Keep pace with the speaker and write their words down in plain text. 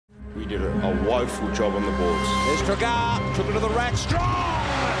We did a woeful job on the boards. There's Tragar, took it to the rack, strong!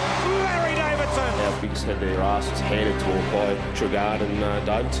 Larry Davidson! Our bigs had their asses handed to them by Tragar and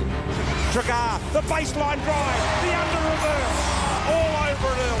Davidson. Tragar, the baseline drive, the under reverse, all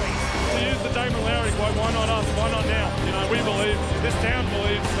over it early. To use the Damon Lowry quote, why not us, why not now? You know, we believe, this town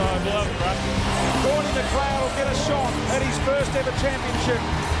believes we'll have a crack. Gordon McLeod will get a shot at his first ever championship.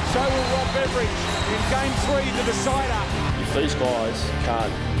 So will Rob Beveridge in Game 3, the decider. If these guys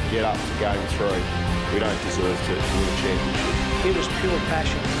can't get up to Game 3, we don't deserve to win a championship. It was pure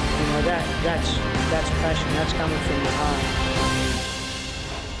passion. You know, that's passion. That's coming from the heart.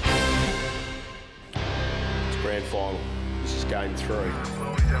 It's grand final. This is Game 3.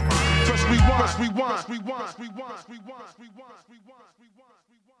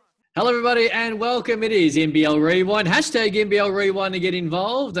 Hello everybody and welcome. It is NBL Rewind. Hashtag NBL Rewind to get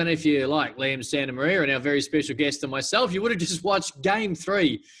involved. And if you like Liam Santa Maria and our very special guest and myself, you would have just watched Game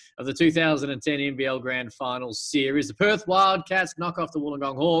 3 of the 2010 NBL Grand Finals series. The Perth Wildcats knock off the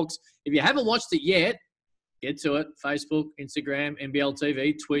Wollongong Hawks. If you haven't watched it yet, get to it. Facebook, Instagram, NBL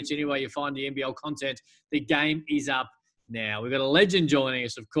TV, Twitch, anywhere you find the NBL content. The game is up now. We've got a legend joining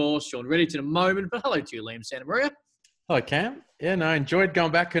us, of course, Shawn Redhage in a moment. But hello to you, Liam Santa Maria. Hello, Cam. Yeah, no, enjoyed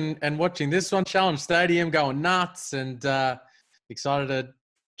going back and watching this one. Challenge Stadium going nuts and excited to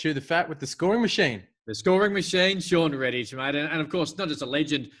chew the fat with the scoring machine. The scoring machine, Shawn Redhage, mate. And of course, not just a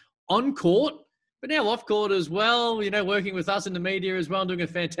legend on court, but now off court as well, you know, working with us in the media as well, doing a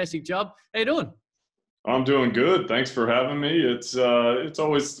fantastic job. How you doing? I'm doing good. Thanks for having me. It's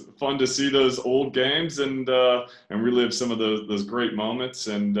always fun to see those old games and relive some of those great moments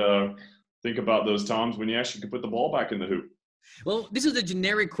and think about those times when you actually could put the ball back in the hoop. Well, this is a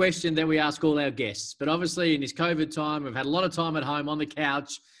generic question that we ask all our guests, but obviously in this COVID time, we've had a lot of time at home on the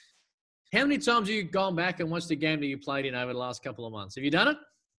couch. How many times have you gone back and watched a game that you played in over the last couple of months? Have you done it?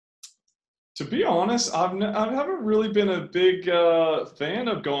 To be honest, I haven't really been a big fan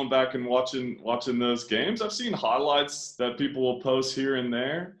of going back and watching those games. I've seen highlights that people will post here and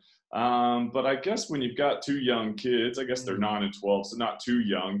there. But I guess when you've got two young kids, I guess they're 9 and 12, so not too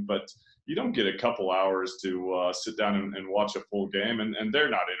young, but you don't get a couple hours to sit down and watch a full game, and they're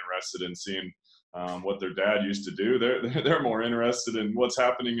not interested in seeing what their dad used to do. They're more interested in what's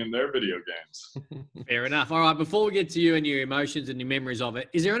happening in their video games. Fair enough. All right, before we get to you and your emotions and your memories of it,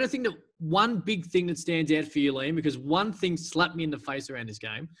 is there anything one big thing that stands out for you, Liam? Because one thing slapped me in the face around this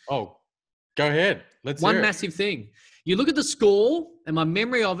game. Oh, go ahead. Let's hear it. One massive thing. You look at the score, and my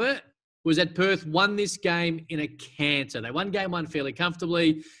memory of it was that Perth won this game in a canter. They won game 1 fairly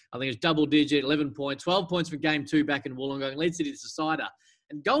comfortably. I think it was double-digit, 11 points, 12 points for game 2 back in Wollongong. Leeds City decider.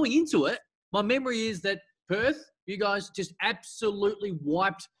 And going into it, my memory is that Perth, you guys just absolutely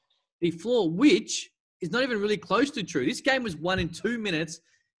wiped the floor, which is not even really close to true. This game was won in 2 minutes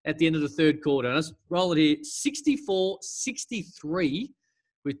at the end of the third quarter. And let's roll it here, 64-63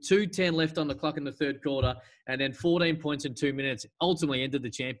 with 2:10 left on the clock in the third quarter, and then 14 points in 2 minutes ultimately ended the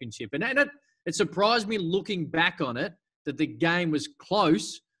championship. And it surprised me looking back on it that the game was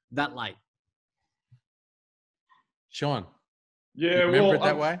close that late. Shawn, yeah, you remember it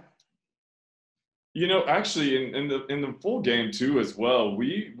that way? You know, actually, in the full game too as well,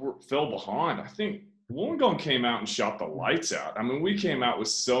 we fell behind. I think Wollongong came out and shot the lights out. I mean, we came out with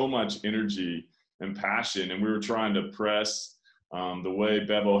so much energy and passion, and we were trying to press the way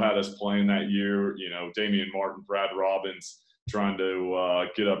Bevo had us playing that year. You know, Damian Martin, Brad Robbins trying to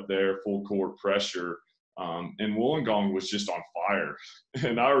get up there, full court pressure. And Wollongong was just on fire.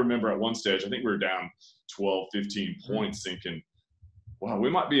 And I remember at one stage, I think we were down 12, 15 points thinking, wow, we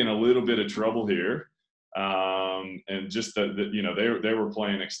might be in a little bit of trouble here. And just that, you know, they were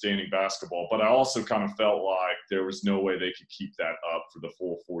playing outstanding basketball, but I also kind of felt like there was no way they could keep that up for the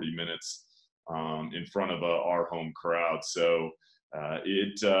full 40 minutes in front of our home crowd. So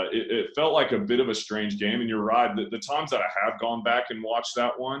it felt like a bit of a strange game. And you're right, the times that I have gone back and watched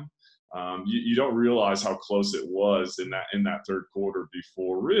that one, you don't realize how close it was in that third quarter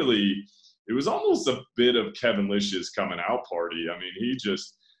before really. It was almost a bit of Kevin Lisch's coming out party. I mean, he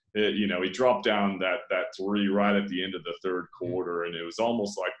just, he dropped down that three right at the end of the third quarter, and it was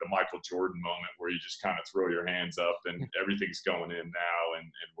almost like the Michael Jordan moment where you just kind of throw your hands up and everything's going in now, and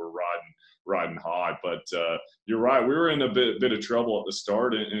we're riding high. But you're right, we were in a bit of trouble at the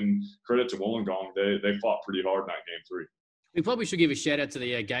start, and credit to Wollongong, they fought pretty hard in that game 3. We probably should give a shout out to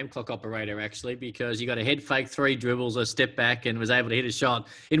the game clock operator, actually, because he got a head fake, 3 dribbles, a step back, and was able to hit a shot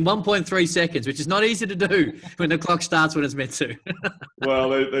in 1.3 seconds, which is not easy to do when the clock starts when it's meant to. Well,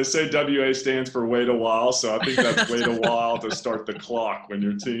 they say WA stands for wait a while, so I think that's wait a while to start the clock when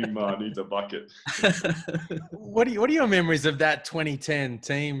your team needs a bucket. What are your memories of that 2010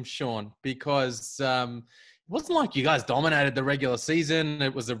 team, Shawn? Because it wasn't like you guys dominated the regular season.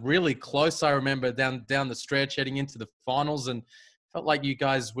 It was a really close, I remember, down the stretch heading into the finals, and felt like you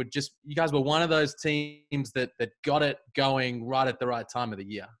guys were one of those teams that got it going right at the right time of the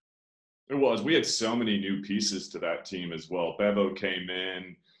year. It was. We had so many new pieces to that team as well. Bevo came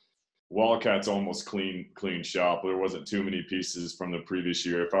in. Wildcats almost clean shop. There wasn't too many pieces from the previous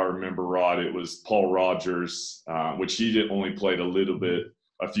year. If I remember right, it was Paul Rogers, which he only played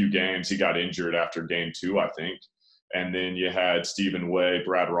a few games. He got injured after game 2, I think. And then you had Stephen Way,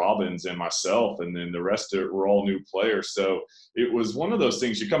 Brad Robbins, and myself, and then the rest were all new players. So it was one of those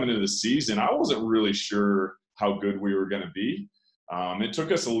things. You come into the season, I wasn't really sure how good we were going to be. It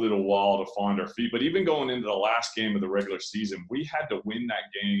took us a little while to find our feet, but even going into the last game of the regular season, we had to win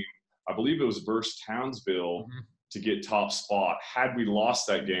that game. I believe it was versus Townsville to get top spot. Had we lost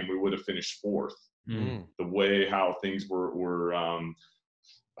that game, we would have finished 4th. The way how things were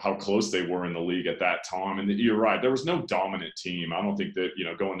how close they were in the league at that time. And you're right, there was no dominant team. I don't think that,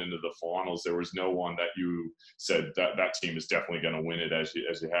 going into the finals, there was no one that you said that team is definitely going to win it as you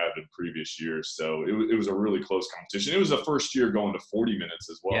have in previous years. So it was a really close competition. It was the first year going to 40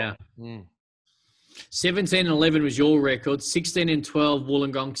 minutes as well. Yeah. 17-11 was your record. 16-12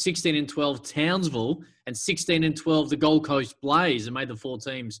 Wollongong, 16-12 Townsville, and 16-12 the Gold Coast Blaze, and made the 4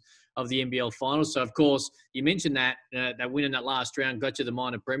 teams of the NBL finals. So, of course, you mentioned that win in that last round got you the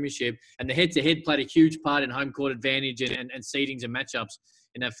minor premiership, and the head-to-head played a huge part in home court advantage and seedings and matchups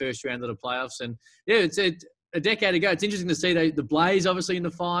in that first round of the playoffs. And, yeah, it's a decade ago. It's interesting to see the Blaze, obviously, in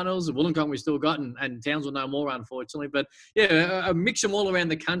the finals. The Wollongong we've still got, and Townsville no more, unfortunately. But, yeah, a mix them all around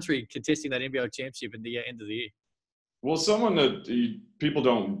the country contesting that NBL championship at the end of the year. Well, someone that people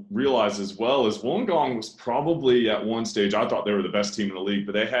don't realize as well is Wollongong was probably at one stage, I thought they were the best team in the league,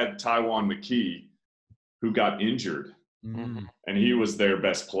 but they had Taiwan McKee, who got injured. And he was their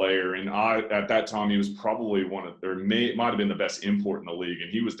best player. And at that time, he was probably might have been the best import in the league,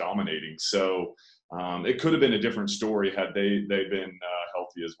 and he was dominating. So it could have been a different story had they been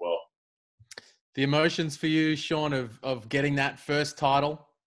healthy as well. The emotions for you, Shawn, of getting that first title.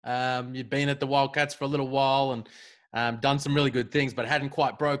 You'd been at the Wildcats for a little while and done some really good things, but hadn't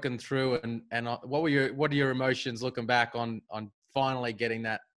quite broken through. And what are your emotions looking back on finally getting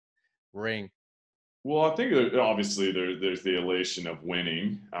that ring? Well, I think that obviously there's the elation of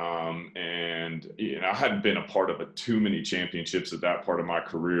winning, and I hadn't been a part of too many championships at that part of my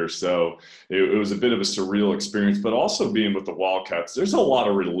career, so it was a bit of a surreal experience. But also being with the Wildcats, there's a lot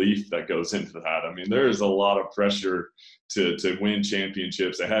of relief that goes into that. I mean, there is a lot of pressure to win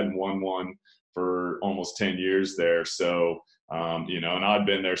championships. I hadn't won one for almost 10 years there, so and I'd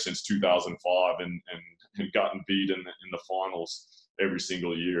been there since 2005 and gotten beat in the finals every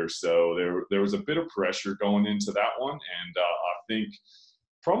single year. So there was a bit of pressure going into that one. And I think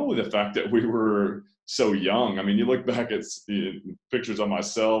probably the fact that we were so young. I mean, you look back at pictures of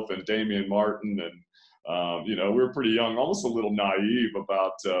myself and Damian Martin and, we were pretty young, almost a little naive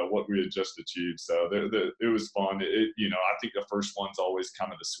about what we had just achieved. So it was fun. I think the first one's always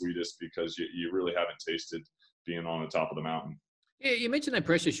kind of the sweetest because you really haven't tasted being on the top of the mountain. Yeah, you mentioned that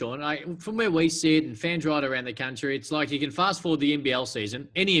pressure, Shawn. From where we sit and fans right around the country, it's like you can fast forward the NBL season,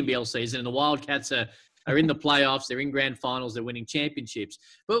 any NBL season, and the Wildcats are in the playoffs, they're in grand finals, they're winning championships.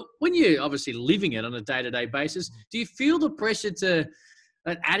 But when you're obviously living it on a day-to-day basis, do you feel the pressure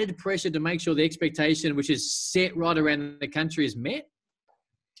that added pressure to make sure the expectation, which is set right around the country, is met?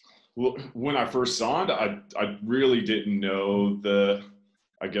 Well, when I first signed, I really didn't know the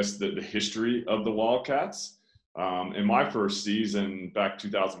history of the Wildcats. In my first season back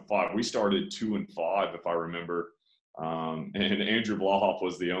 2005, we started 2-5, if I remember. And Andrew Blahoff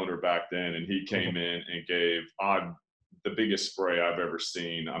was the owner back then, and he came in and gave the biggest spray I've ever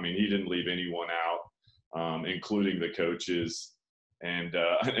seen. I mean, he didn't leave anyone out, including the coaches. And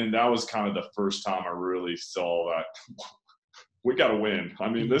that was kind of the first time I really saw that we got to win. I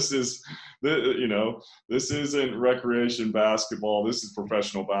mean, this isn't recreation basketball. This is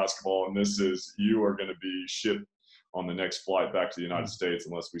professional basketball, and you are going to be shipped on the next flight back to the United States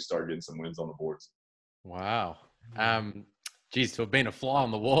unless we start getting some wins on the boards. Wow. geez, to have been a fly on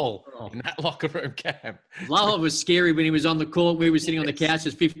the wall in that locker room, Cam. Vlahovic was scary when he was on the court. We were sitting on the couch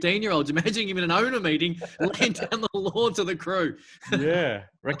as 15-year-olds. Imagine him in an owner meeting, laying down the law to the crew. Yeah.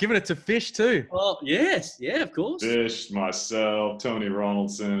 Right, giving it to Fish too. Oh, yes. Yeah, of course. Fish, myself, Tony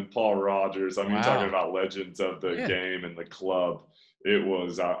Ronaldson, Paul Rogers. I mean, Wow. talking about legends of the game and the club. It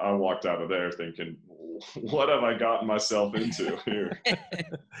was, I walked out of there thinking, what have I gotten myself into here?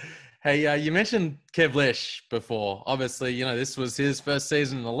 Hey, you mentioned Kev Lisch before. Obviously, this was his first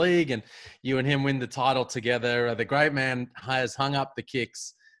season in the league, and you and him win the title together. The great man has hung up the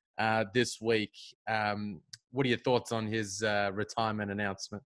kicks this week. What are your thoughts on his retirement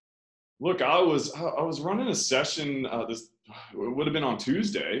announcement? Look, I was running a session. It would have been on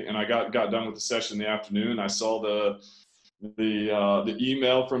Tuesday, and I got done with the session in the afternoon. I saw the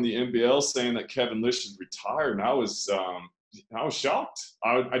email from the NBL saying that Kevin Lisch is retired, and I was shocked.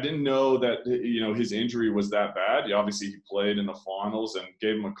 I didn't know that his injury was that bad. Obviously, he played in the finals and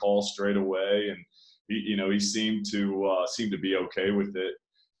gave him a call straight away, and he seemed to be okay with it,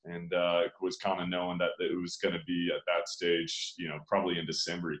 and was kind of knowing that it was going to be at that stage. Probably in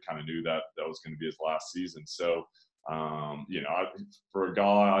December, he kind of knew that was going to be his last season. So, for a guy,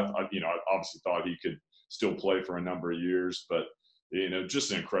 I obviously thought he could still play for a number of years, but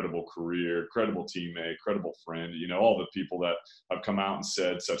just an incredible career, incredible teammate, incredible friend. All the people that have come out and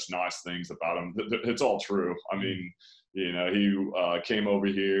said such nice things about him. It's all true. I mean, he came over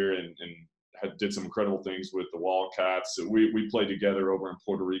here and did some incredible things with the Wildcats. We played together over in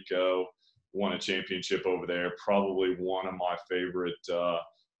Puerto Rico, won a championship over there. Probably one of my favorite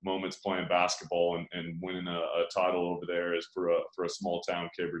moments playing basketball and winning a title over there is for a small town,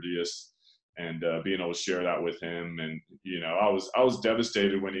 Quebradillas. And being able to share that with him, and I was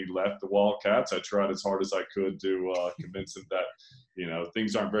devastated when he left the Wildcats. I tried as hard as I could to convince him that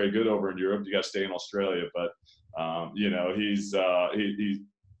things aren't very good over in Europe. You got to stay in Australia. But he's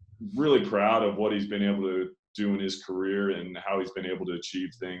really proud of what he's been able to do in his career and how he's been able to achieve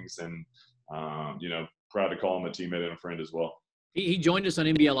things, and proud to call him a teammate and a friend as well. He joined us on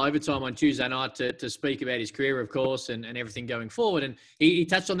NBL Overtime on Tuesday night to speak about his career, of course, and everything going forward. And he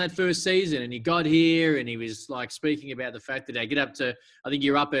touched on that first season, and he got here, and he was speaking about the fact that they get up to, I think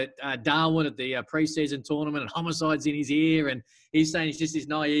you're up at Darwin at the preseason tournament, and Homicide's in his ear, and he's saying he's just this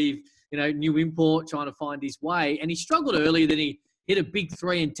naive, new import trying to find his way. And he struggled earlier, then he hit a big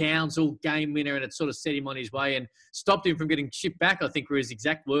three in Townsville, game winner, and it sort of set him on his way and stopped him from getting shipped back, I think were his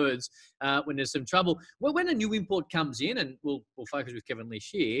exact words, when there's some trouble. Well, when a new import comes in, and we'll focus with Kevin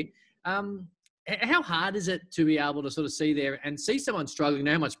Lisch here, how hard is it to be able to sort of see someone struggling,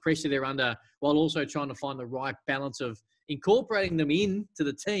 know how much pressure they're under, while also trying to find the right balance of incorporating them into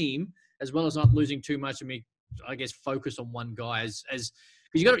the team, as well as not losing too much of focus on one guy, because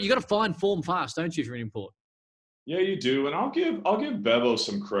you got to find form fast, don't you, if you're an import? Yeah, you do, and I'll give Bevo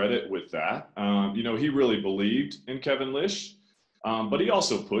some credit with that. He really believed in Kevin Lisch, but he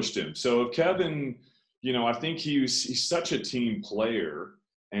also pushed him. So Kevin, I think he's such a team player,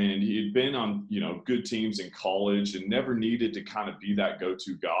 and he'd been on good teams in college and never needed to kind of be that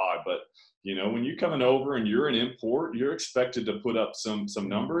go-to guy. But when you're coming over and you're an import, you're expected to put up some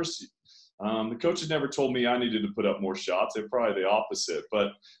numbers. The coaches never told me I needed to put up more shots. They're probably the opposite.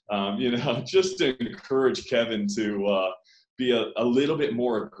 But, just to encourage Kevin to be a little bit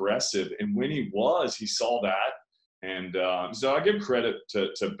more aggressive. And when he saw that. And so I give credit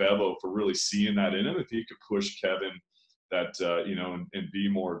to Bevo for really seeing that in him. If he could push Kevin that, and be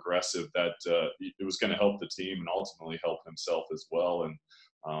more aggressive, that it was going to help the team and ultimately help himself as well. And,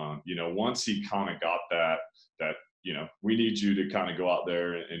 once he kind of got that, we need you to kind of go out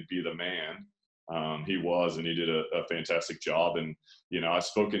there and be the man. He was, and he did a fantastic job. And, I've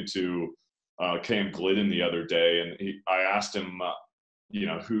spoken to Cam Glidden the other day, and I asked him,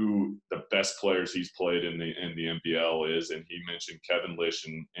 who the best players he's played in the NBL is. And he mentioned Kevin Lisch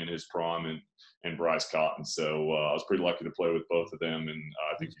in his prime and Bryce Cotton. So I was pretty lucky to play with both of them. And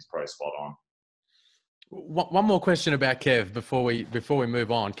I think he's probably spot on. One more question about Kev before we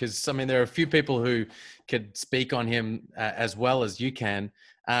move on, because there are a few people who could speak on him as well as you can.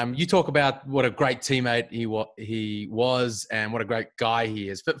 You talk about what a great teammate he was and what a great guy he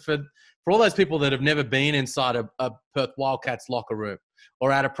is. For all those people that have never been inside a Perth Wildcats locker room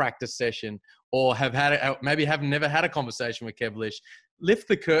or at a practice session, or maybe have never had a conversation with Kev Lisch, lift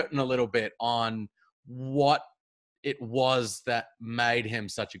the curtain a little bit on what it was that made him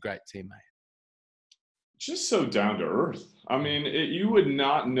such a great teammate. Just so down to earth. You would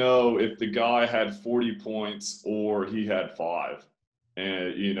not know if the guy had 40 points or he had 5.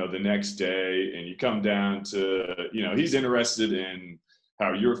 And, the next day, and you come down to, he's interested in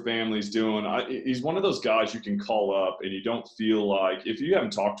how your family's doing. He's one of those guys you can call up and you don't feel like, if you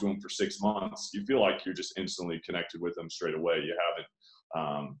haven't talked to him for 6 months, you feel like you're just instantly connected with him straight away.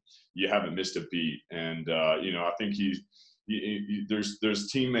 You haven't missed a beat. And, I think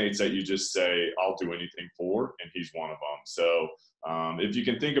there's teammates that you just say, I'll do anything for, and he's one of them. So if you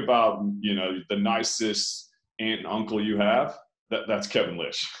can think about, the nicest aunt and uncle you have, that's Kevin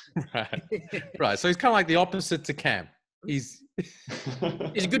Lisch. Right. So he's kind of like the opposite to Cam. He's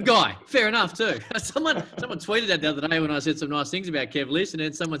a good guy. Fair enough, too. Someone tweeted that the other day when I said some nice things about Kevin Lisch, and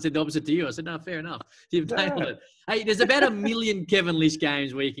then someone said the opposite to you. I said, no, fair enough. You've nailed it. Hey, there's about 1 million Kevin Lisch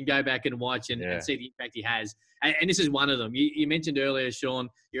games where you can go back and watch and see the impact he has. And this is one of them. You mentioned earlier, Shawn,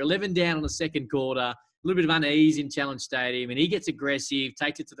 you're 11 down on the second quarter, a little bit of unease in Challenge Stadium, and he gets aggressive,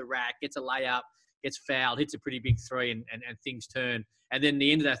 takes it to the rack, gets a layup, gets fouled, hits a pretty big three, and things turn. And then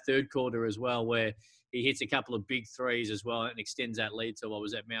the end of that third quarter as well, where he hits a couple of big threes as well and extends that lead to what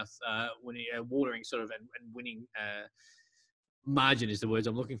was that watering sort of and winning margin is the words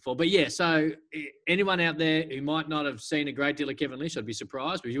I'm looking for. But yeah, so anyone out there who might not have seen a great deal of Kevin Lisch, I'd be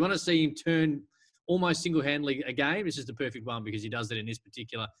surprised. But if you want to see him turn almost single-handedly a game, this is the perfect one because he does it in this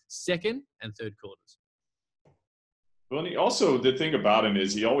particular second and third quarters. Well, and he also, the thing about him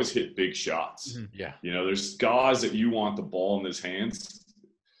is he always hit big shots. Mm-hmm. Yeah. There's guys that you want the ball in his hands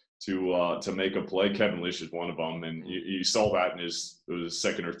to make a play. Kevin Lisch is one of them, and you saw that in his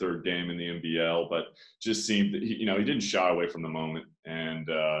second or third game in the NBL. But just seemed that he didn't shy away from the moment. And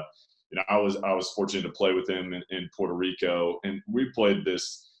I was fortunate to play with him in Puerto Rico, and we played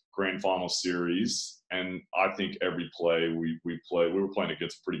this grand final series. And I think every play we were playing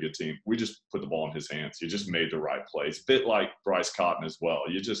against a pretty good team. We just put the ball in his hands. He just made the right plays. A bit like Bryce Cotton as well.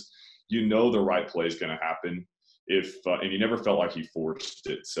 The right play is going to happen. And he never felt like he forced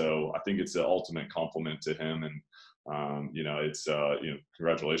it. So I think it's the ultimate compliment to him. And,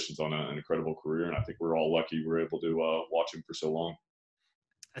 congratulations on an incredible career. And I think we're all lucky we were able to watch him for so long.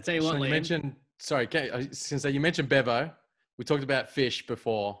 I tell you what, so you mentioned Bevo. We talked about Fish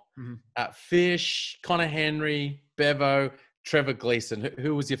before. Mm-hmm. Fish, Connor Henry, Bevo, Trevor Gleeson.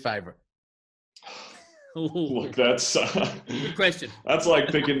 Who was your favorite? Look, that's good question. That's like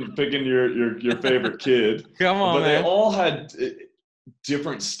picking your favorite kid. Come on, but man. They all had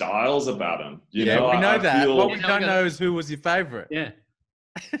different styles about them. We know that. What we don't know is who was your favorite. Yeah.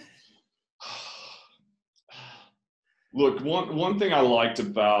 Look, one thing I liked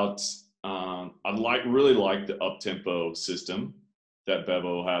about really liked the up-tempo system that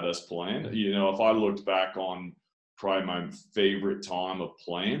Bevo had us playing. If I looked back on probably my favorite time of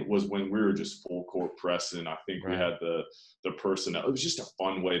playing was when we were just full court pressing. I think we had the personnel. It was just a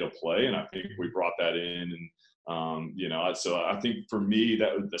fun way to play, and I think we brought that in. And so I think for me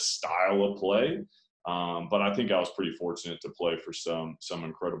that was the style of play. But I think I was pretty fortunate to play for some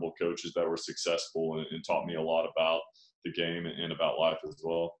incredible coaches that were successful and taught me a lot about the game and about life as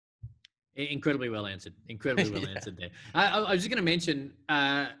well. Incredibly well answered. Answered there. I was just going to mention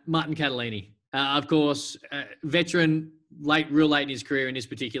Martin Catalini. Of course, veteran, real late in his career in this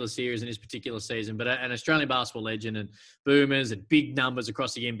particular series, in this particular season, but an Australian basketball legend and boomers and big numbers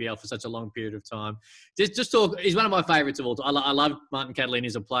across the NBL for such a long period of time. Just talk. He's one of my favourites of all time. I love Martin Catalini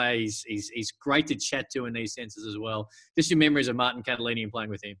as a player. He's great to chat to in these senses as well. Just your memories of Martin Catalini and playing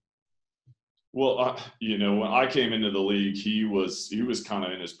with him. Well, when I came into the league, he was kind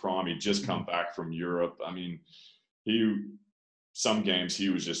of in his prime. He'd just come back from Europe. I mean, some games he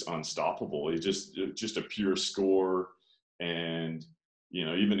was just unstoppable. He just a pure scorer. And,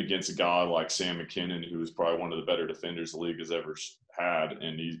 even against a guy like Sam McKinnon, who was probably one of the better defenders the league has ever had,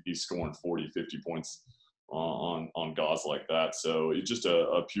 and he's scoring 40, 50 points on guys like that. So he's just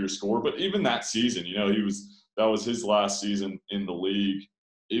a pure scorer. But even that season, that was his last season in the league.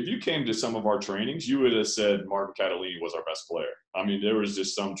 If you came to some of our trainings, you would have said Martin Catalini was our best player. I mean, there was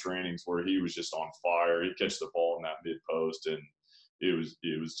just some trainings where he was just on fire. He'd catch the ball in that mid post, and it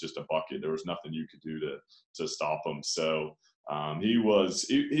was just a bucket. There was nothing you could do to stop him. So he was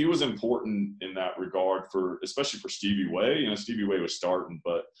important in that regard especially for Stevie Way. Stevie Way was starting,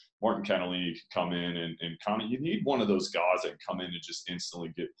 but Martin Catalini could come in and kind of, you need one of those guys that can come in and just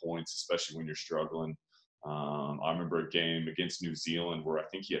instantly get points, especially when you're struggling. I remember a game against New Zealand where I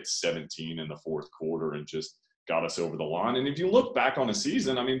think he had 17 in the fourth quarter and just got us over the line. And if you look back on the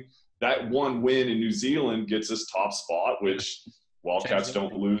season, I mean, that one win in New Zealand gets us top spot, which Wildcats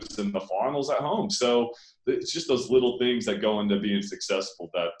don't lose in the finals at home. So it's just those little things that go into being successful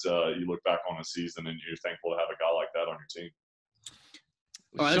that you look back on a season and you're thankful to have a guy like that on your team.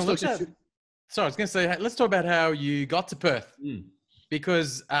 All right, I was going to say, let's talk about how you got to Perth.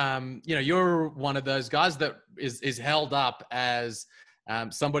 Because, you're one of those guys that is held up as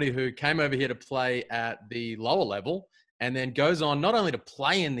somebody who came over here to play at the lower level and then goes on not only to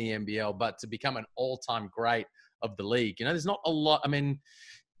play in the NBL, but to become an all-time great of the league. You know, there's not a lot. I mean,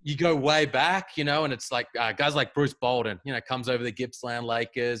 you go way back, you know, and it's like guys like Bruce Bolden, you know, comes over the Gippsland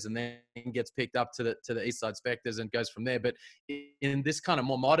Lakers and then gets picked up to the Eastside Spectres and goes from there. But in this kind of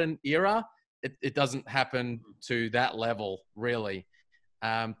more modern era, it doesn't happen to that level, really.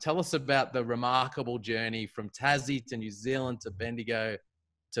 Tell us about the remarkable journey from Tassie to New Zealand to Bendigo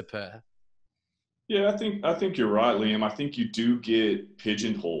to Perth. Yeah, I think you're right, Liam. I think you do get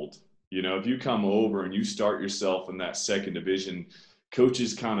pigeonholed. You know, if you come over and you start yourself in that second division,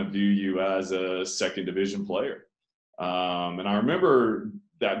 coaches kind of view you as a second division player. And I remember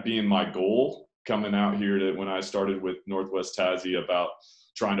that being my goal coming out here to when I started with Northwest Tassie about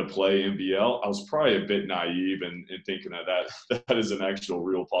trying to play NBL. I was probably a bit naive in thinking that is an actual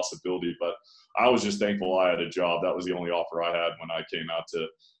real possibility, but I was just thankful I had a job. That was the only offer I had when I came out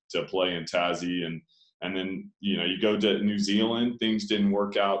to play in Tassie. And then, you know, you go to New Zealand, things didn't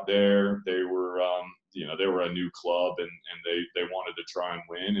work out there. They were, you know, they were a new club and they wanted to try and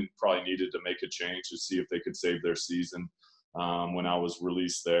win and probably needed to make a change to see if they could save their season when I was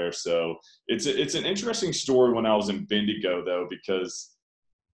released there. So it's an interesting story when I was in Bendigo, though, because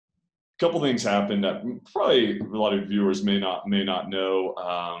a couple things happened that probably a lot of viewers may not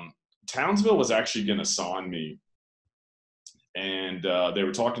know. Townsville was actually going to sign me. And they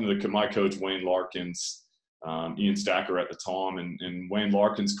were talking to my coach, Wayne Larkins, Ian Stacker at the time. And Wayne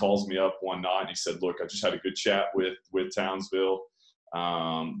Larkins calls me up one night and he said, look, I just had a good chat with Townsville. They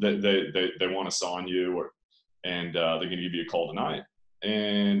want to sign you and they're going to give you a call tonight.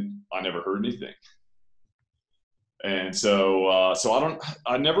 And I never heard anything. And so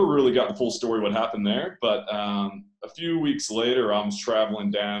I never really got the full story what happened there. But a few weeks later, I was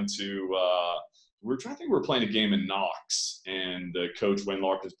traveling down to I think we were playing a game in Knox, and the coach, Wayne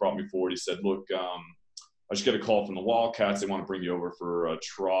Larkins, brought me forward. He said, look, I just got a call from the Wildcats. They want to bring you over for a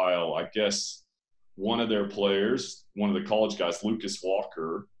trial. I guess one of their players, one of the college guys, Lucas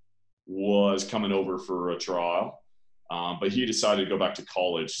Walker, was coming over for a trial, but he decided to go back to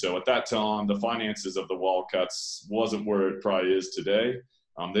college. So at that time, the finances of the Wildcats wasn't where it probably is today.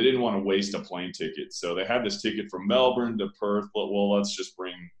 They didn't want to waste a plane ticket. So they had this ticket from Melbourne to Perth, but, well, let's just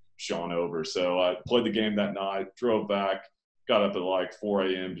bring Shawn over. So I played the game that night, drove back, got up at like 4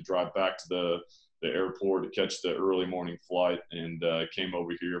 a.m. to drive back to the airport to catch the early morning flight, and came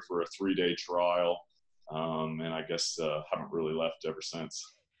over here for a 3-day trial. And I guess haven't really left ever since.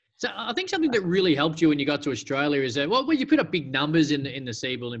 So I think something that really helped you when you got to Australia is that, well, when you put up big numbers in the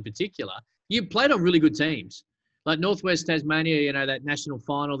Seaboard in particular, you played on really good teams. Like Northwest Tasmania, you know, that national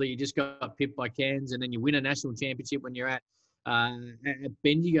final that you just got pipped by Cairns, and then you win a national championship when you're at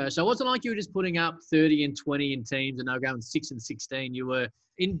Bendigo. So it wasn't like you were just putting up 30 and 20 in teams and they were going 6 and 16. You were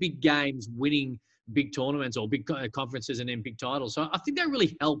in big games, winning big tournaments or big conferences and then big titles. So I think that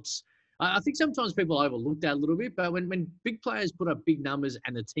really helps. I think sometimes people overlook that a little bit, but when big players put up big numbers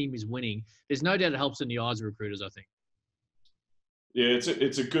and the team is winning, there's no doubt it helps in the eyes of recruiters, I think. Yeah,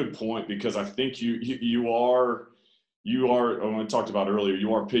 it's a good point, because I think you are, when I talked about earlier,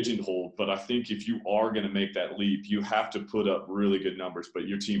 you are pigeonholed, but I think if you are going to make that leap, you have to put up really good numbers, but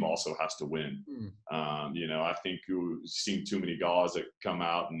your team also has to win. You know, I think you've seen too many guys that come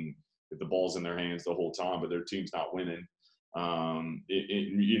out and get the ball's in their hands the whole time, but their team's not winning.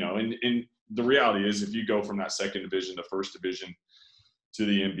 You know, and the reality is, if you go from that second division to first division to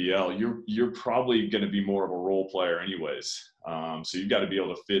the NBL, you're probably going to be more of a role player anyways. So you've got to be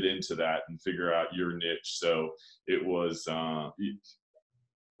able to fit into that and figure out your niche. So it was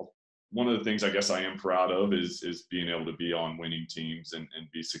one of the things I guess I am proud of is being able to be on winning teams and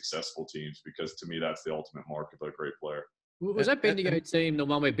be successful teams, because to me, that's the ultimate mark of a great player. Was that Bendigo team the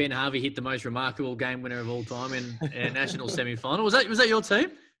one where Ben Harvey hit the most remarkable game winner of all time in a national semi-final? Was that your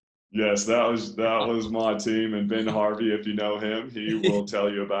team? Yes, that was my team. And Ben Harvey, if you know him, he will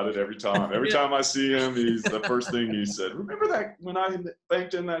tell you about it every time. Every time I see him, he's the first thing he said, remember that when I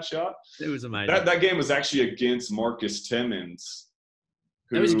banked in that shot? It was amazing. That game was actually against Marcus Timmons,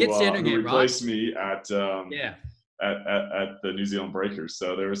 who replaced me at the New Zealand Breakers.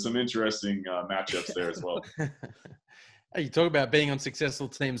 So there were some interesting matchups there as well. Hey, you talk about being on successful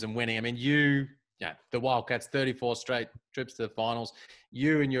teams and winning. I mean, the Wildcats, 34 straight trips to the finals.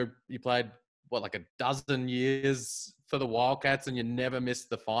 You played, like a dozen years for the Wildcats, and you never missed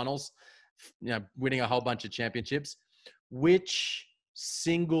the finals, you know, winning a whole bunch of championships. Which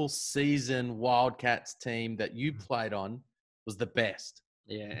single season Wildcats team that you played on was the best?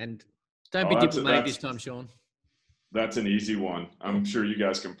 Yeah, and don't be diplomatic this time, Shawn. That's an easy one. I'm sure you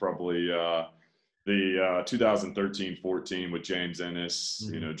guys can probably the 2013-14 with James Ennis,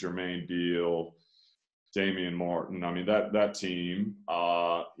 you know, Jermaine Beal, Damian Martin. I mean, that team,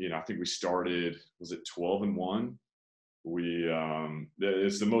 you know, I think we started, was it 12-1?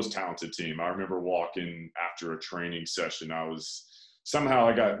 It's the most talented team. I remember walking after a training session. Somehow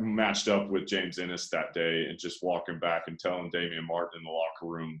I got matched up with James Ennis that day, and just walking back and telling Damian Martin in the locker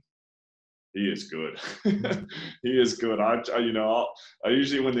room, he is good. He is good. I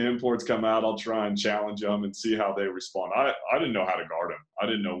usually, when the imports come out, I'll try and challenge them and see how they respond. I didn't know how to guard him. I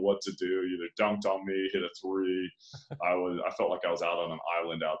didn't know what to do. Either dunked on me, hit a three. I felt like I was out on an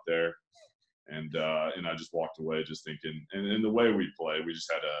island out there. And I just walked away just thinking, and the way we play, we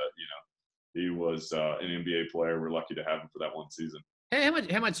just had he was an NBA player. We're lucky to have him for that one season.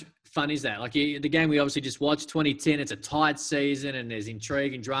 How much fun is that? Like the game we obviously just watched, 2010, it's a tight season and there's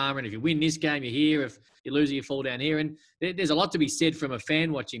intrigue and drama. And if you win this game, you're here. If you lose it, you fall down here. And there's a lot to be said from a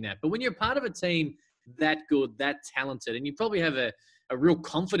fan watching that. But when you're part of a team that good, that talented, and you probably have a real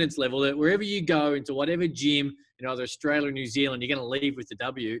confidence level that wherever you go, into whatever gym, in either Australia or New Zealand, you're going to leave with the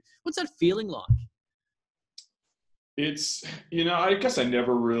W. What's that feeling like? It's, I guess I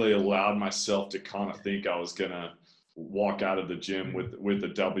never really allowed myself to kind of think I was going to walk out of the gym with a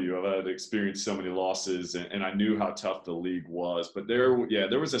W. I had experienced so many losses, and I knew how tough the league was. But there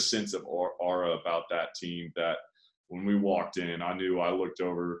was a sense of aura about that team that when we walked in, I knew. I looked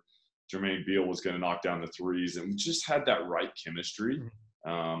over, Jermaine Beal was going to knock down the threes, and we just had that right chemistry.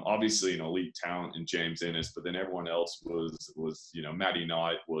 Obviously an elite talent in James Ennis, but then everyone else was Matty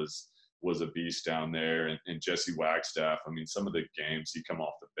Knight was a beast down there, and Jesse Wagstaff. I mean, some of the games he come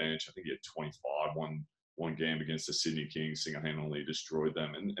off the bench, I think he had 25, one game against the Sydney Kings, single-handedly destroyed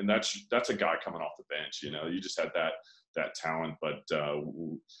them. And that's a guy coming off the bench. You just had that talent, but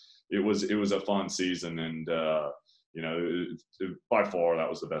it was a fun season, and by far that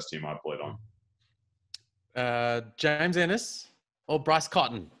was the best team I played on. James Ennis or Bryce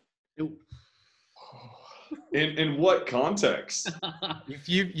Cotton? In what context? If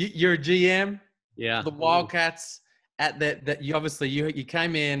you're a GM, yeah, the Wildcats at that you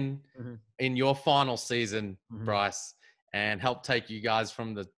came in in your final season, Bryce, and helped take you guys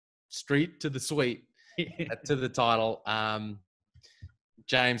from the street to the suite to the title.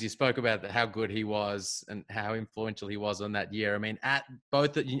 James, you spoke about how good he was and how influential he was on that year. I mean,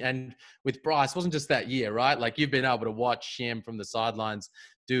 and with Bryce, it wasn't just that year, right? Like, you've been able to watch him from the sidelines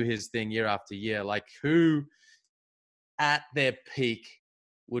do his thing year after year. Like, who at their peak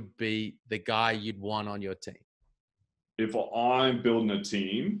would be the guy you'd want on your team? If I'm building a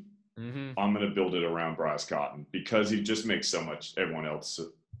team, I'm going to build it around Bryce Cotton, because he just makes everyone else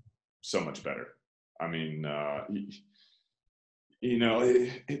so much better. I mean,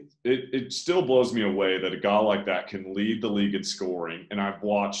 it still blows me away that a guy like that can lead the league in scoring. And I've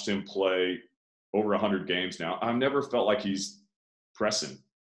watched him play over 100 games now. I've never felt like he's pressing.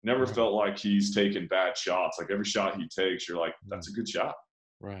 Never felt like he's taking bad shots. Like, every shot he takes, you're like, that's a good shot.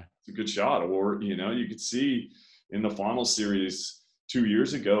 Right. It's a good shot. Or, you could see in the final series 2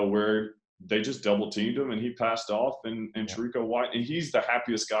 years ago where they just double teamed him and he passed off, and Tarico White, and he's the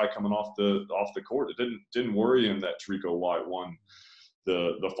happiest guy coming off the court. It didn't worry him that Tarico White won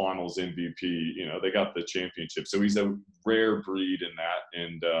the finals MVP. They got the championship. So he's a rare breed in that.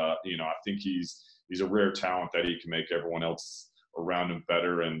 And, I think he's a rare talent that he can make everyone else around him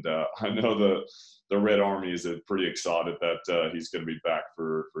better. And I know the Red Army is pretty excited that he's going to be back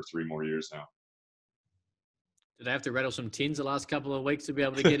for 3 more years now. Did they have to rattle some tins the last couple of weeks to be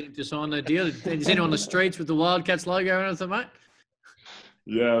able to get him to sign the deal? Is anyone on the streets with the Wildcats logo or anything, mate?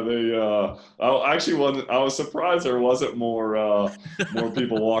 Yeah, I was surprised there wasn't more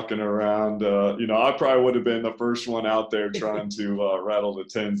people walking around. I probably would have been the first one out there trying to rattle the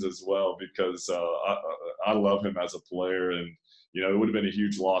tins as well, because I love him as a player, and it would have been a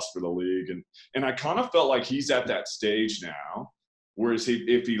huge loss for the league. And I kind of felt like he's at that stage now, whereas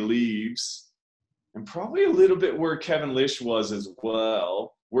if he leaves, and probably a little bit where Kevin Lisch was as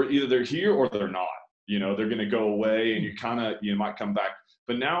well, where either they're here or they're not. They're going to go away, and you might come back.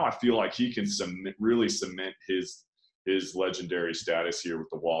 But now I feel like he can really cement his legendary status here with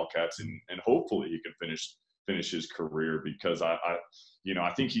the Wildcats, and hopefully he can finish his career, because I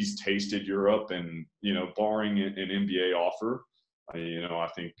think he's tasted Europe, and barring an NBA offer, I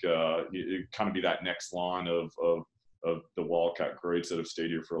think it kind of be that next line of the Wildcat greats that have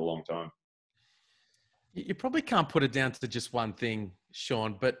stayed here for a long time. You probably can't put it down to just one thing,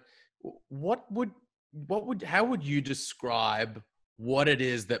 Shawn, but how would you describe what it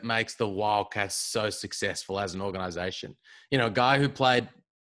is that makes the Wildcats so successful as an organization? A guy who played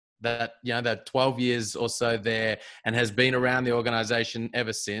that 12 years or so there and has been around the organization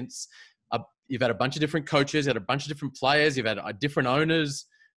ever since. You've had a bunch of different coaches, had a bunch of different players, you've had different owners.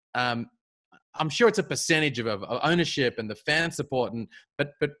 I'm sure it's a percentage of ownership and the fan support.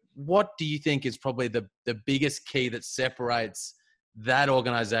 But what do you think is probably the biggest key that separates that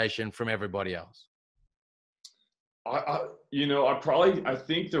organization from everybody else? I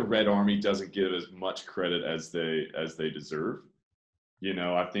think the Red Army doesn't get as much credit as they deserve.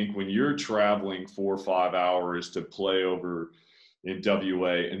 I think when you're traveling 4 or 5 hours to play over in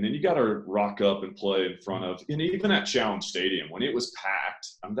WA, and then you got to rock up and play in front of, and even at Challenge Stadium when it was packed,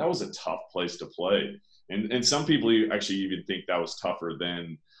 that was a tough place to play. And some people actually even think that was tougher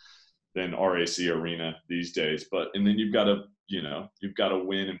than RAC Arena these days. And then you've got to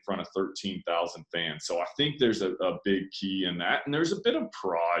win in front of 13,000 fans. So I think there's a big key in that, and there's a bit of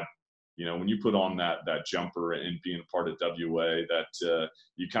pride. When you put on that jumper and being part of WA, that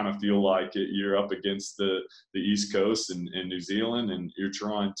you kind of feel like you're up against the East Coast and New Zealand, and you're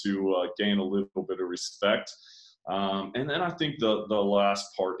trying to gain a little bit of respect. And then I think the last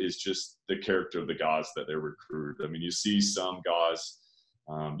part is just the character of the guys that they recruit. I mean, you see some guys,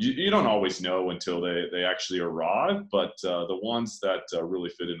 you don't always know until they actually arrive, but the ones that really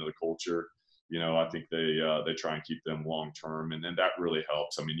fit into the culture, I think they try and keep them long term, and then that really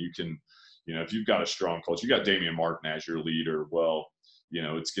helps. I mean, you can, if you've got a strong culture, you got Damian Martin as your leader. Well,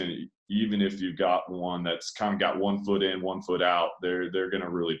 it's gonna, even if you've got one that's kind of got 1 foot in, 1 foot out, they're gonna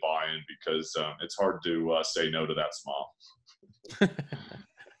really buy in, because it's hard to say no to that small.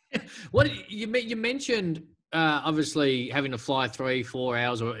 What you mentioned, obviously having to fly 3-4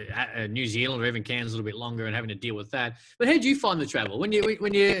 hours, or New Zealand or even Cairns a little bit longer, and having to deal with that. But how did you find the travel when you're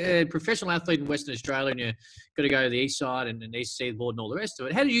a professional athlete in Western Australia and you got to go to the east side and the east seaboard and all the rest of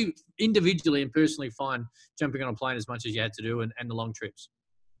it? How do you individually and personally find jumping on a plane as much as you had to do and the long trips?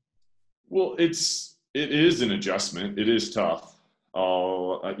 Well, it is an adjustment. It is tough.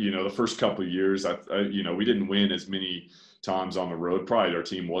 The first couple of years, we didn't win as many times on the road. Probably our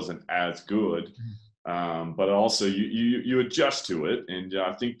team wasn't as good. But also you adjust to it. And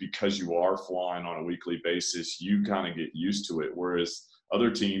I think because you are flying on a weekly basis, you kind of get used to it. Whereas other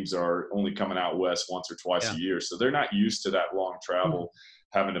teams are only coming out west once or twice a year. So they're not used to that long travel,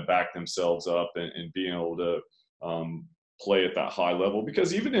 having to back themselves up and being able to play at that high level.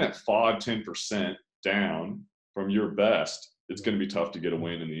 Because even at 5-10% down from your best, it's going to be tough to get a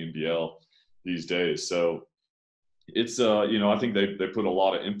win in the NBL these days. So it's I think they put a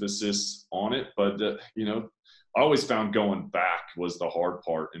lot of emphasis on it, but I always found going back was the hard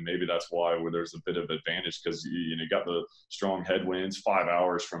part, and maybe that's why there's a bit of advantage, because you got the strong headwinds, 5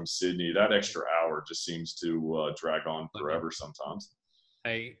 hours from Sydney. That extra hour just seems to drag on forever sometimes.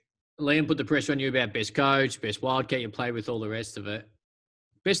 Hey, Liam put the pressure on you about best coach, best Wildcat you played with, all the rest of it.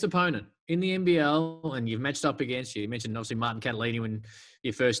 Best opponent in the NBL, and you've matched up against, you mentioned obviously Martin Catalini when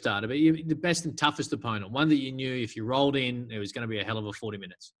you first started, but the best and toughest opponent, one that you knew if you rolled in, it was going to be a hell of a 40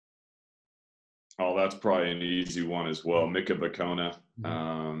 minutes. Oh, that's probably an easy one as well. Mika Bacona.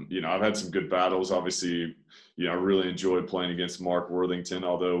 I've had some good battles. Obviously, I really enjoyed playing against Mark Worthington,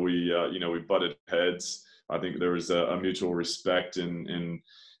 although we butted heads. I think there was a mutual respect in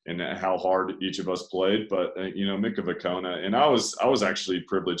how hard each of us played. But, Mika Bacona, and I was actually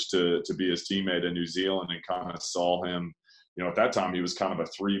privileged to be his teammate in New Zealand, and kind of saw him, at that time he was kind of a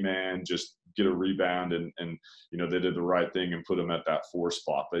 3-man, just get a rebound, and they did the right thing and put him at that 4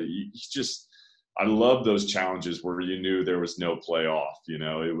 spot. But he's just, I love those challenges where you knew there was no playoff.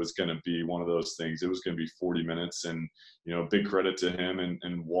 It was going to be one of those things. It was going to be 40 minutes, and big credit to him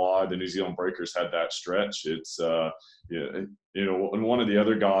and why the New Zealand Breakers had that stretch. It's and one of the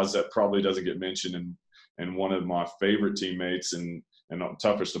other guys that probably doesn't get mentioned, and one of my favorite teammates and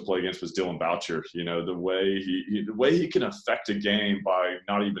toughest to play against was Dylan Boucher. The way he can affect a game by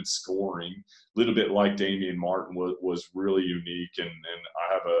not even scoring, a little bit like Damian Martin, was really unique. And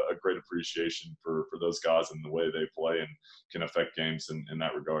I have a great appreciation for those guys and the way they play and can affect games in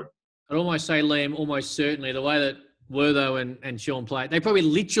that regard. I'd almost say, Liam, almost certainly the way that Wertho and Shawn played, they probably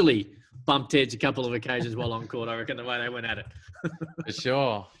literally bumped heads a couple of occasions while on court, I reckon, the way they went at it. For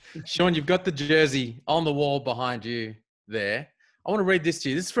sure. Shawn, you've got the jersey on the wall behind you there. I want to read this to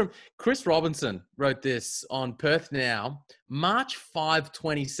you. This is from Chris Robinson, wrote this on Perth Now, March 5,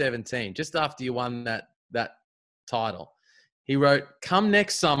 2017, just after you won that title. He wrote, "Come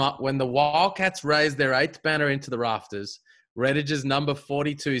next summer, when the Wildcats raise their 8th banner into the rafters, Redhage's number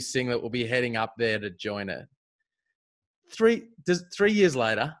 42 singlet will be heading up there to join it." 3 years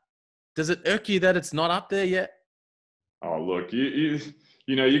later, does it irk you that it's not up there yet? Oh, look, you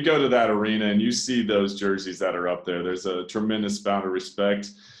go to that arena and you see those jerseys that are up there. There's a tremendous amount of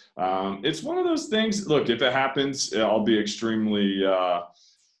respect. It's one of those things. Look, if it happens, I'll be extremely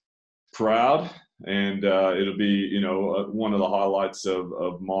proud, and it'll be one of the highlights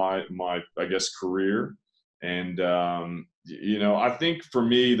of my I guess career. And I think for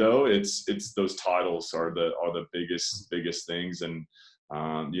me though, it's those titles are the biggest things. And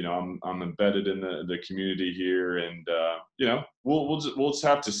I'm embedded in the community here, and we'll just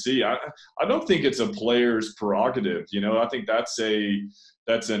have to see. I don't think it's a player's prerogative. I think that's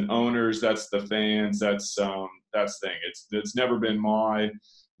an owner's, that's the fans, that's thing. It's never been my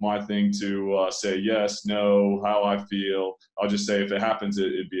thing to say yes, no, how I feel. I'll just say if it happens,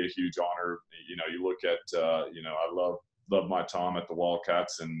 it'd be a huge honor. You look at I love my time at the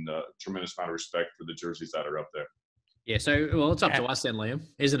Wildcats, and tremendous amount of respect for the jerseys that are up there. Yeah, so, well, it's up to us then, Liam,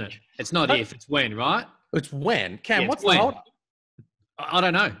 isn't it? It's not if, it's when, right? It's when. Cam, Yeah, what's when. the hold? I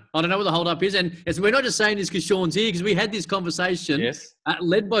don't know. I don't know what the hold-up is. And we're not just saying this because Shawn's here, because we had this conversation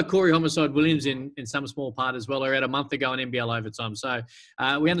led by Corey Homicide Williams in some small part as well, around a month ago on NBL Overtime. So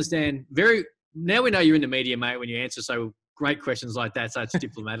we understand now we know you're in the media, mate, when you answer so great questions like that, such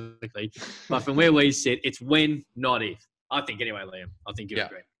diplomatically. But from where we sit, it's when, not if. I think anyway, Liam. I think you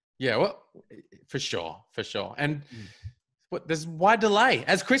agree. Yeah, well, for sure. And why delay?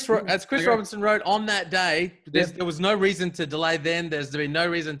 As Chris Robinson wrote on that day, there was no reason to delay then. There's been no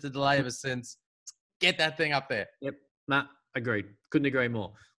reason to delay ever since. Get that thing up there. Yep. Nah, agreed. Couldn't agree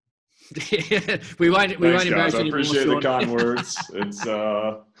more. we won't Thanks, embarrass guys. I any appreciate more, the kind words.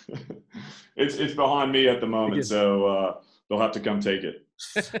 It's behind me at the moment, so they'll have to come take it.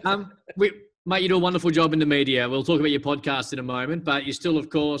 Mate, you do a wonderful job in the media. We'll talk about your podcast in a moment, but you still, of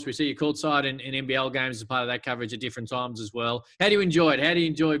course, we see you courtside in NBL games as part of that coverage at different times as well. How do you enjoy it? How do you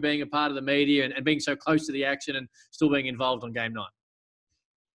enjoy being a part of the media and being so close to the action and still being involved on game night?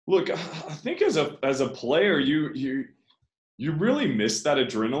 Look, I think as a player, you really miss that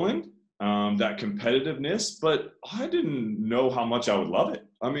adrenaline, that competitiveness, but I didn't know how much I would love it.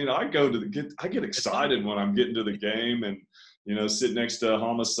 I mean, I get excited when I'm getting to the game and, sit next to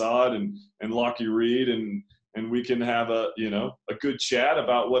Homicide and Lockie Reed, and we can have a good chat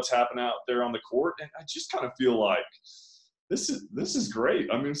about what's happening out there on the court. And I just kind of feel like this is great.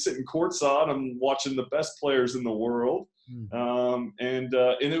 I mean, sitting courtside, I'm watching the best players in the world. And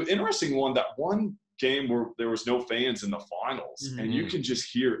an interesting one, that one game where there was no fans in the finals, and you can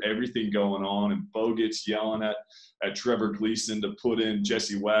just hear everything going on, and Bogut's yelling at Trevor Gleason to put in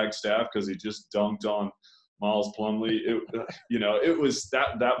Jesse Wagstaff because he just dunked on Miles Plumlee. It was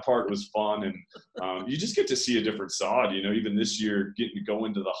that part was fun, and you just get to see a different side. Even this year, getting to go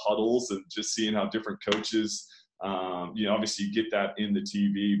into the huddles and just seeing how different coaches. Obviously you get that in the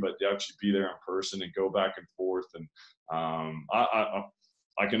TV, but to actually be there in person and go back and forth, and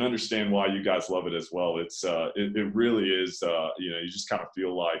I can understand why you guys love it as well. It's it really is. You just kind of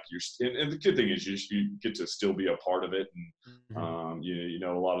feel like you're. And the good thing is you get to still be a part of it, and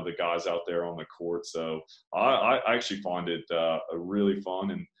a lot of the guys out there on the court. So I actually find it really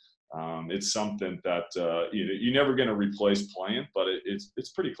fun, and it's something that you're never going to replace playing, but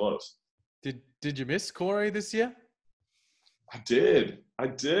it's pretty close. Did you miss Corey this year? I did.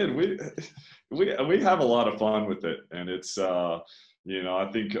 We have a lot of fun with it, and it's. I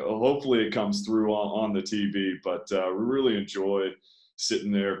think hopefully it comes through on the TV, but we really enjoy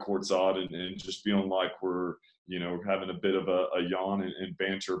sitting there courtside and just feeling like we're, having a bit of a yawn and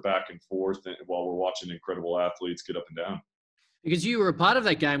banter back and forth while we're watching incredible athletes get up and down. Because you were a part of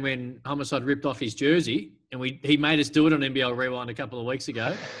that game when Homicide ripped off his jersey, and he made us do it on NBL Rewind a couple of weeks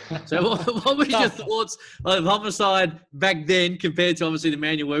ago. So what were your thoughts of Homicide back then compared to obviously the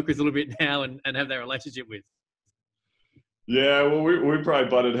man you work with a little bit now and have that relationship with? Yeah, well, we probably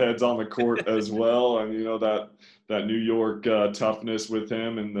butted heads on the court as well, and that New York toughness with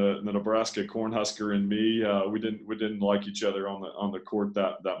him and the Nebraska Cornhusker and me, we didn't like each other on the court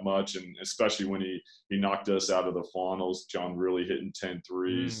that much, and especially when he knocked us out of the finals. John really hitting 10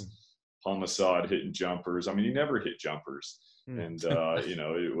 threes, Homicide hitting jumpers. I mean, he never hit jumpers, and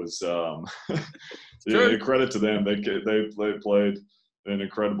it was credit to them. They played an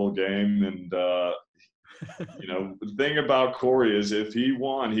incredible game, and. The thing about Corey is if he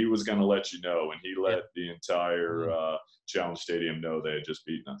won, he was going to let you know, and he let the entire Challenge Stadium know they had just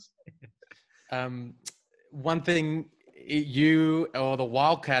beaten us. One thing you or the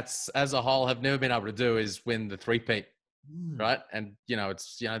Wildcats as a whole have never been able to do is win the three-peat, right? And,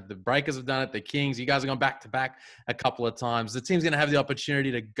 it's the Breakers have done it, the Kings. You guys have gone back-to-back a couple of times. The team's going to have the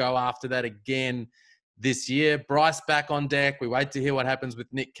opportunity to go after that again this year. Bryce back on deck. We wait to hear what happens with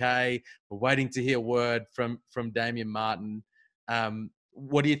Nick Kay. We're waiting to hear word from Damian Martin.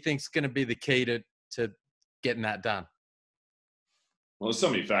 What do you think is going to be the key to getting that done? Well, there's so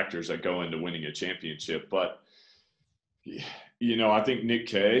many factors that go into winning a championship, but I think Nick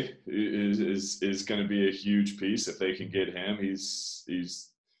Kay is going to be a huge piece if they can get him.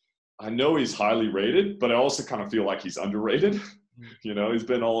 I know he's highly rated, but I also kind of feel like he's underrated. He's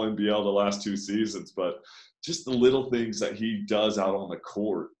been all NBL the last 2 seasons, but just the little things that he does out on the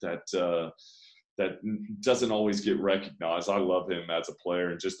court that doesn't always get recognized. I love him as a player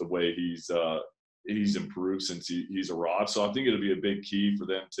and just the way he's improved since he's arrived. So I think it'll be a big key for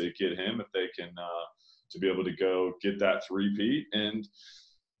them to get him if they can to be able to go get that 3-peat. And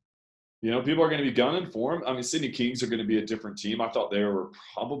people are going to be gunning for him. I mean, Sydney Kings are going to be a different team. I thought they were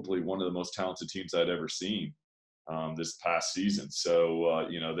probably one of the most talented teams I'd ever seen this past season. So,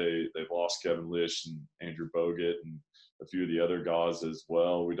 they've lost Kevin Lisch and Andrew Bogut and a few of the other guys as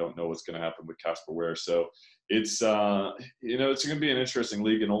well. We don't know what's going to happen with Casper Ware. So it's going to be an interesting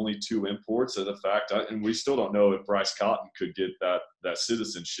league and only 2 imports of the fact. And we still don't know if Bryce Cotton could get that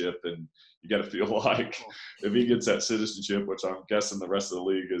citizenship. And you got to feel like if he gets that citizenship, which I'm guessing the rest of the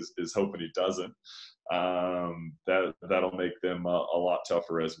league is hoping he doesn't, that'll make them a lot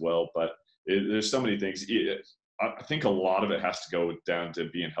tougher as well. But there's so many things. I think a lot of it has to go down to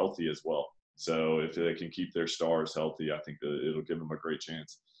being healthy as well. So if they can keep their stars healthy, I think that it'll give them a great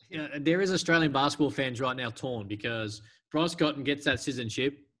chance. Yeah, there is Australian basketball fans right now torn because Bryce Cotton gets that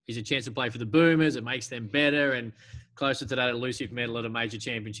citizenship. He's a chance to play for the Boomers. It makes them better and closer to that elusive medal at a major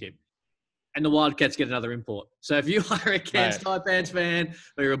championship. And the Wildcats get another import. So if you are a Cairns Taipans fan,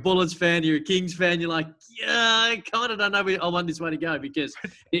 or you're a Bullets fan, you're a Kings fan, you're like, yeah, I kind of don't know I want this one to go because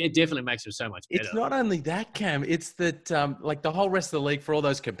it definitely makes them so much better. It's not only that, Cam. It's that like the whole rest of the league for all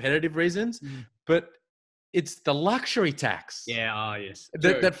those competitive reasons, but it's the luxury tax. Yeah, oh yes.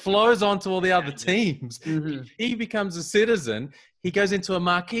 That flows onto all the other teams. Mm-hmm. He becomes a citizen. He goes into a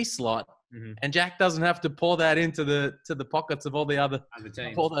marquee slot. Mm-hmm. And Jack doesn't have to pour that into the pockets of all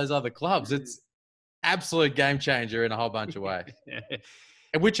those other clubs. It's absolute game changer in a whole bunch of ways.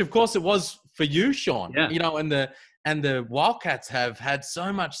 And which, of course, it was for you, Shawn. Yeah. And the Wildcats have had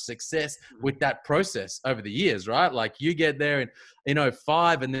so much success with that process over the years, right? Like you get there in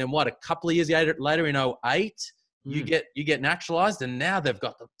 05, and then a couple of years later in 08, you get naturalized, and now they've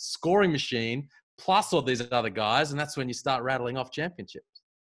got the scoring machine plus all these other guys, and that's when you start rattling off championships.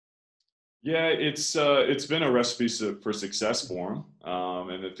 Yeah, it's been a recipe for success for him,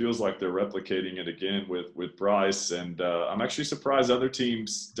 and it feels like they're replicating it again with Bryce. And I'm actually surprised other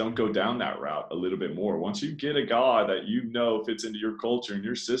teams don't go down that route a little bit more. Once you get a guy that fits into your culture and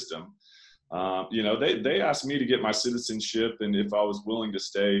your system, they asked me to get my citizenship and if I was willing to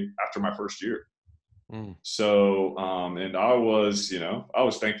stay after my first year. So, and I was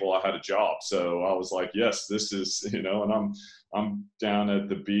thankful I had a job. So I was like, yes, this is, and I'm down at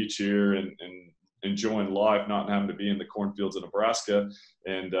the beach here and enjoying life, not having to be in the cornfields of Nebraska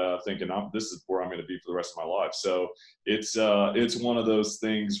and thinking this is where I'm going to be for the rest of my life. So it's one of those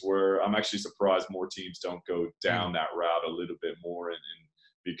things where I'm actually surprised more teams don't go down that route a little bit more and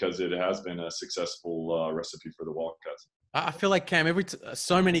because it has been a successful recipe for the Wildcats. I feel like, Cam,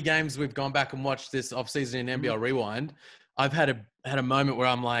 so many games we've gone back and watched this offseason in NBL Rewind, I've had a moment where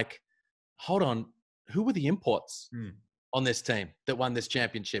I'm like, hold on, who were the imports on this team that won this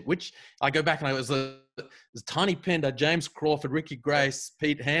championship? Which I go back and it was Tiny Pinder, James Crawford, Ricky Grace,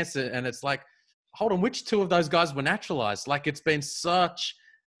 Pete Hansen, and it's like, hold on, which 2 of those guys were naturalized? Like it's been such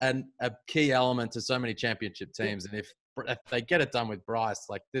a key element to so many championship teams, and if they get it done with Bryce,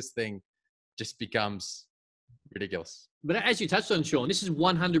 like this thing just becomes ridiculous. But as you touched on, Shawn, this is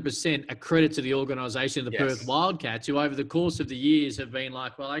 100% a credit to the organisation of the Perth Wildcats, who over the course of the years have been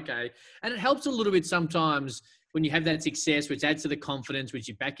like, well, okay. And it helps a little bit sometimes when you have that success, which adds to the confidence, which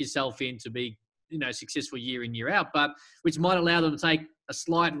you back yourself in to be, successful year in, year out, but which might allow them to take a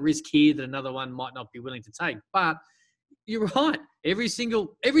slight risk here that another one might not be willing to take. But you're right. Every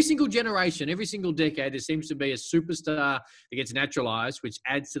single generation, every single decade, there seems to be a superstar that gets naturalised, which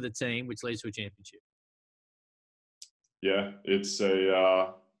adds to the team, which leads to a championship. Yeah, it's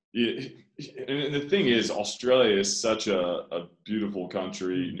and the thing is, Australia is such a beautiful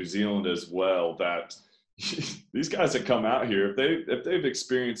country, New Zealand as well, that these guys that come out here, if they've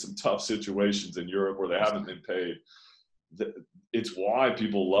experienced some tough situations in Europe where they haven't been paid, it's why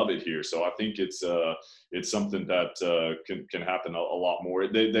people love it here. So I think it's something that can happen a lot more.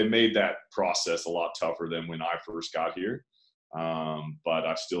 They made that process a lot tougher than when I first got here. But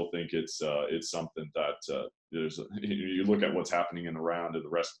I still think it's something that you look at what's happening in around the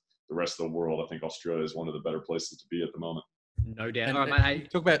rest of the world. I think Australia is one of the better places to be at the moment. No doubt. And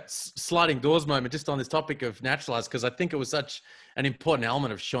talk about sliding doors moment just on this topic of naturalized, because I think it was such an important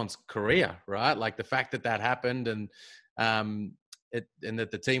element of Shawn's career, right? Like the fact that happened and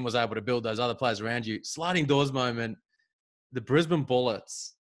that the team was able to build those other players around you. Sliding doors moment. the Brisbane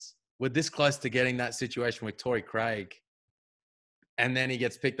Bullets were this close to getting that situation with Torrey Craig. And then he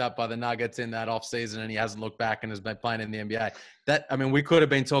gets picked up by the Nuggets in that offseason and he hasn't looked back and has been playing in the NBA. We could have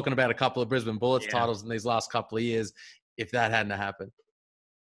been talking about a couple of Brisbane Bullets titles in these last couple of years if that hadn't happened.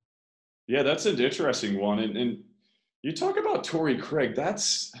 Yeah, that's an interesting one. And you talk about Torrey Craig.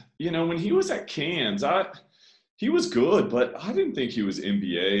 That's, when he was at Cairns, he was good, but I didn't think he was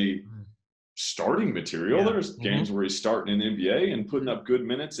NBA starting material. Yeah. There's games where he's starting in NBA and putting up good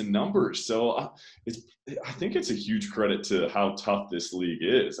minutes and numbers. So I think it's a huge credit to how tough this league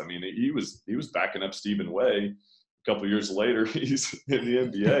is. I mean, he was backing up Stephen Way. A couple of years later, he's in the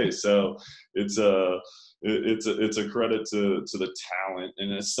NBA. So it's a credit to the talent,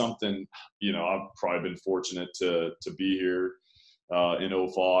 and it's something I've probably been fortunate to be here in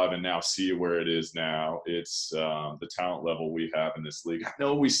 05 and now see where it is now. It's the talent level we have in this league. I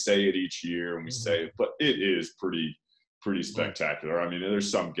know we say it each year and we say it, but it is pretty spectacular. I mean,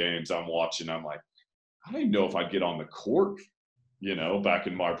 there's some games I'm watching, I'm like, I don't even know if I'd get on the court, back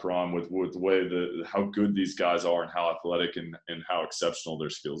in my prime with the way how good these guys are and how athletic and how exceptional their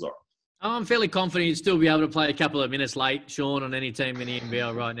skills are. I'm fairly confident you'd still be able to play a couple of minutes late, Shawn, on any team in the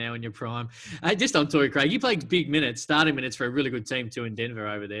NBL right now in your prime. Just on Torrey Craig, you played big minutes, starting minutes for a really good team too in Denver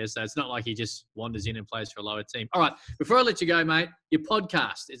over there. So it's not like he just wanders in and plays for a lower team. All right, before I let you go, mate, your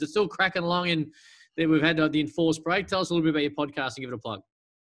podcast, is it still cracking along? And then we've had the enforced break. Tell us a little bit about your podcast and give it a plug.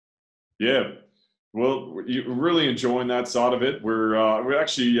 Yeah. Well, you're really enjoying that side of it. We're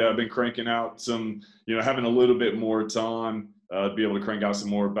actually been cranking out some, having a little bit more time. Be able to crank out some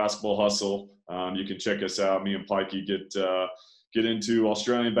more basketball hustle. You can check us out. Me and Pikey get into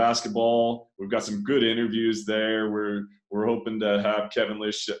Australian basketball. We've got some good interviews there. We're hoping to have Kevin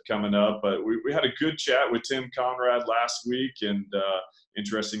Lisch coming up. But we had a good chat with Tim Conrad last week, and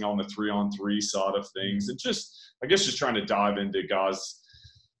interesting on the 3-on-3 side of things, and just trying to dive into guys'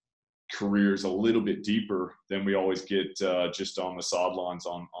 careers a little bit deeper than we always get just on the sidelines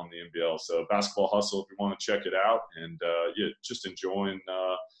on the NBL. So basketball hustle, if you want to check it out, and just enjoying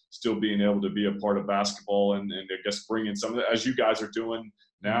still being able to be a part of basketball and I guess bringing some of it, as you guys are doing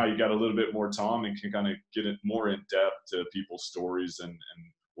now. You got a little bit more time and can kind of get it more in depth to people's stories and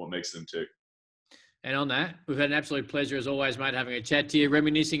what makes them tick. And on that, we've had an absolute pleasure, as always, mate, having a chat to you,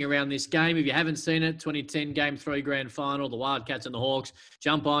 reminiscing around this game. If you haven't seen it, 2010 Game 3 Grand Final, the Wildcats and the Hawks,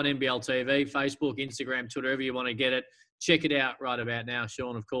 jump on NBL TV, Facebook, Instagram, Twitter, wherever you want to get it. Check it out right about now.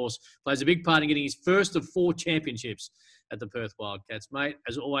 Shawn, of course, plays a big part in getting his first of 4 championships at the Perth Wildcats. Mate,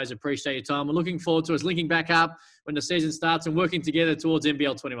 as always, appreciate your time. We're looking forward to us linking back up when the season starts and working together towards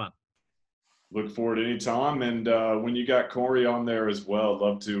NBL 21. Look forward anytime, and when you got Corey on there as well,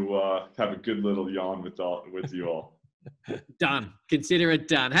 love to have a good little yawn with you all. Done. Consider it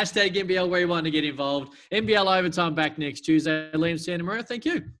done. Hashtag NBL Rewind to get involved. NBL Overtime back next Tuesday. Liam Santamaria, thank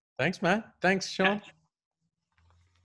you. Thanks, man. Thanks, Shawn.